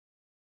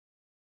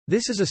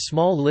This is a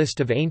small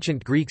list of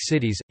ancient Greek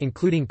cities,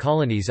 including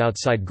colonies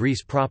outside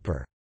Greece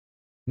proper.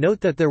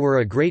 Note that there were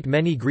a great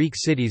many Greek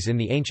cities in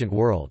the ancient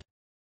world.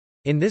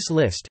 In this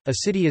list, a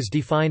city is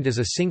defined as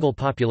a single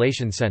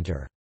population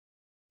center.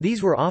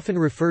 These were often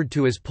referred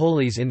to as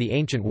polis in the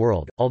ancient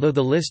world, although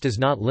the list is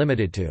not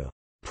limited to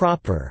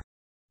proper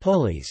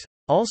polis.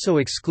 Also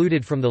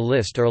excluded from the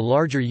list are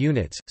larger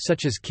units,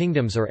 such as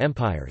kingdoms or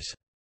empires.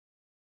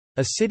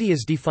 A city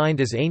is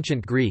defined as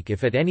ancient Greek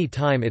if at any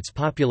time its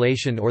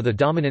population or the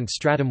dominant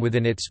stratum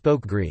within it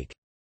spoke Greek.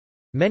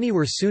 Many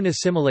were soon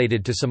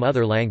assimilated to some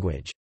other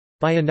language.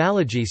 By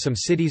analogy, some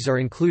cities are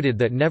included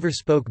that never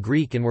spoke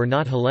Greek and were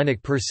not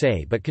Hellenic per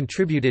se but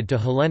contributed to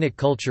Hellenic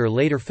culture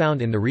later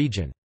found in the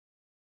region.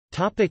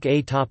 A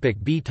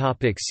B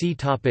C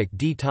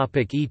D E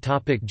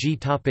G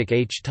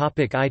H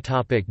I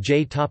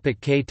J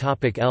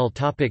K L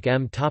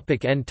M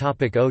N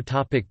O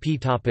P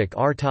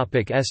R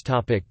S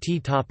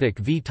T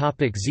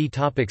V Z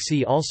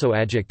C. Also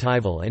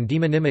adjectival and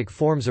demonymic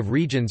forms of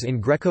regions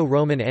in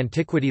Greco-Roman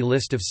antiquity.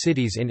 List of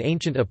cities in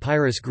ancient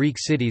Epirus. Greek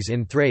cities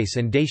in Thrace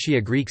and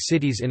Dacia. Greek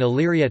cities in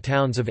Illyria.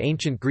 Towns of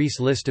ancient Greece.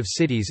 List of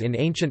cities in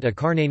ancient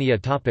Acarnania.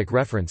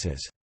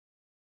 References